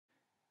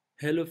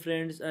Hello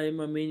friends, I am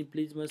Amin.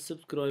 Please must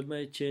subscribe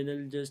my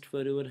channel just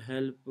for your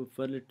help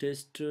for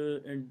latest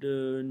and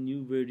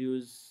new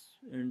videos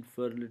and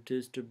for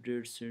latest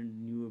updates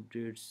and new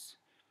updates.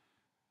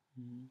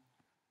 Mhm.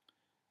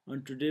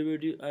 On today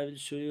video, I will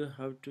show you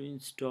how to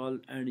install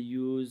and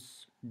use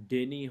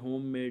DANY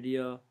home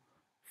media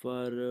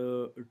for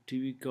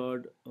TV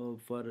card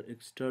for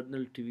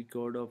external TV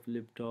card of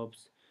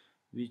laptops,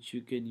 which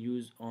you can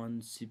use on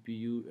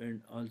CPU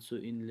and also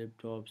in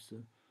laptops.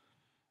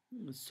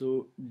 So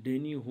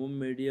DANY home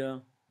media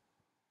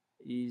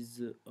is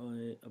a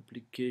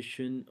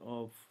application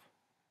of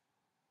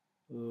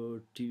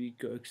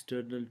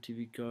external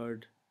TV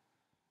card.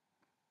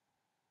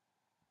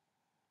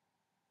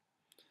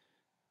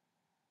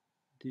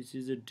 This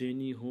is a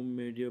DANY home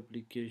media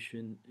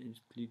application.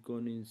 Click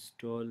on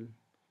install,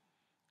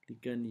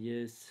 click on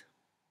yes,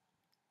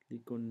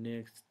 click on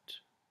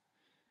next,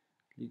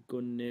 click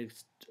on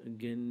next,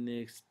 again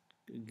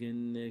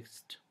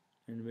next,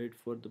 and wait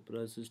for the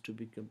process to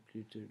be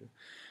completed.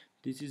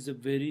 This is a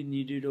very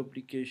needed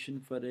application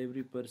for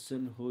every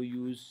person who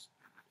use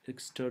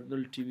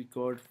external TV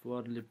card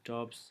for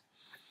laptops,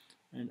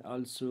 and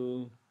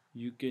also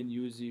you can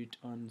use it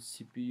on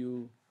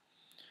CPU.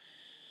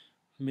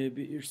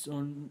 Maybe it's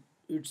on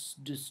its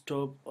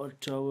desktop or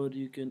tower.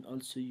 You can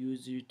also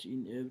use it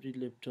in every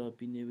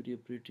laptop, in every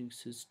operating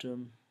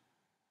system.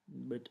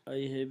 But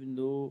I have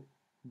no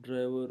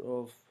driver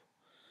of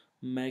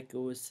Mac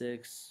OS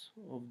X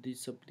of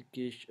this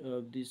application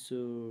of this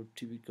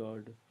TV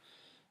card.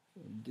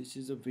 This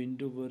is a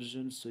window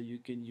version, so you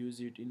can use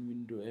it in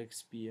Windows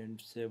XP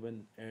and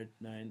 7, 8,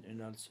 9,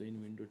 and also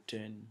in Windows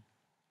 10.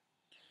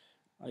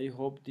 I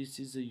hope this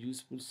is a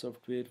useful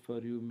software for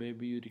you.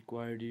 Maybe you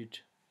required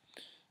it.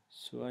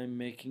 So I'm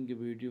making a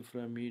video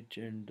from it,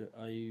 and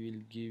I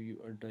will give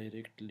you a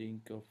direct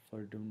link of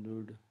for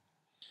download,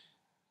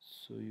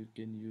 so you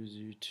can use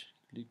it.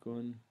 Click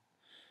on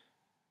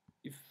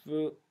if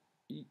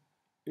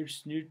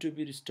it's need to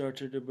be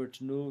restarted, but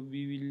no,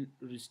 we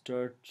will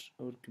restart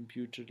our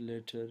computer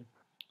later.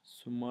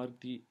 So mark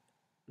the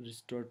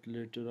restart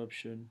later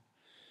option.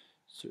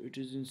 So it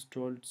is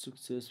installed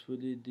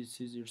successfully. This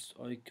is its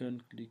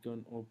icon. Click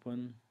on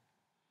open.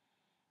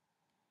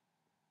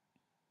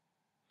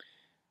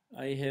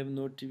 I have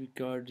no TV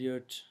card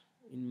yet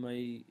in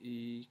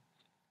my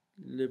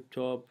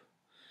laptop.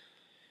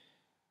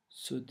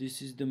 So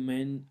this is the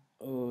main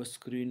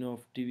screen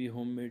of TV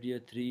Home Media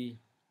 3.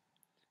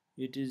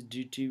 It is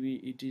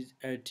DTV, it is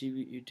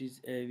ATV, it is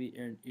AV,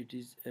 and it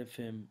is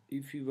FM.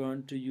 If you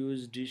want to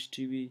use Dish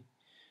TV,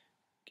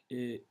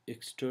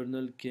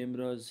 external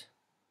cameras,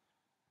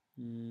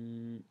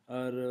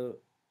 or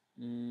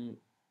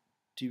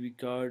TV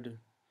card,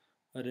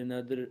 or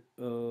another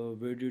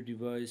video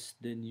device,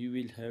 then you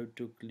will have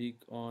to click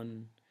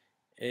on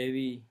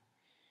AV.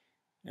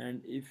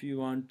 And if you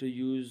want to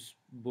use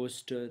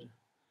booster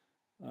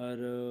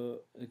or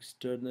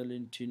external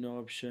antenna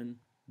option,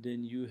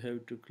 then you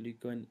have to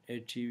click on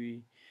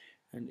ATV.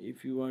 And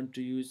if you want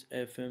to use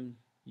FM,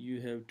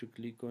 you have to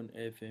click on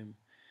FM.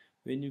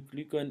 When you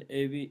click on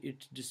AV,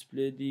 it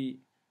display the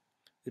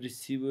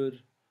receiver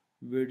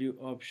video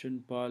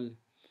option PAL.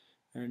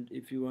 And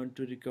if you want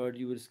to record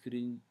your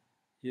screen,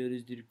 here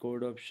is the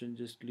record option.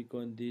 Just click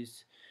on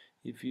this.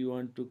 If you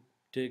want to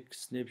take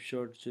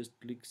snapshot, just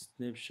click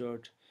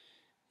snapshot.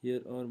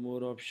 Here are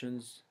more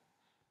options,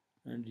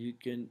 and you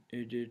can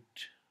edit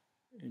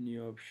any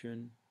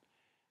option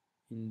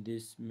in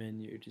this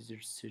menu. It is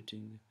its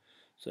setting.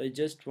 So I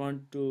just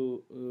want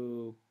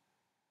to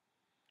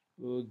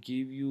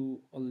give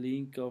you a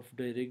link of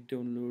direct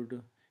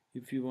download.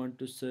 If you want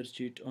to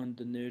search it on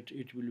the net,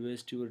 it will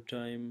waste your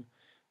time.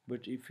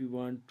 But if you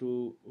want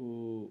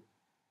to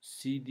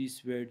see this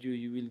video,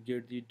 you will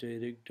get the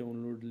direct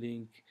download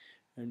link,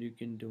 and you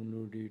can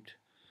download it.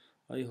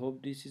 I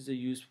hope this is a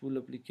useful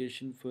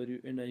application for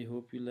you, and I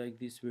hope you like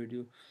this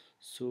video.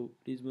 So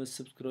please must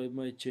subscribe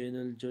my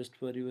channel just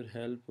for your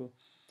help.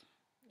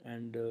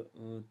 And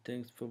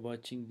thanks for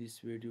watching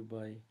this video.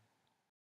 Bye.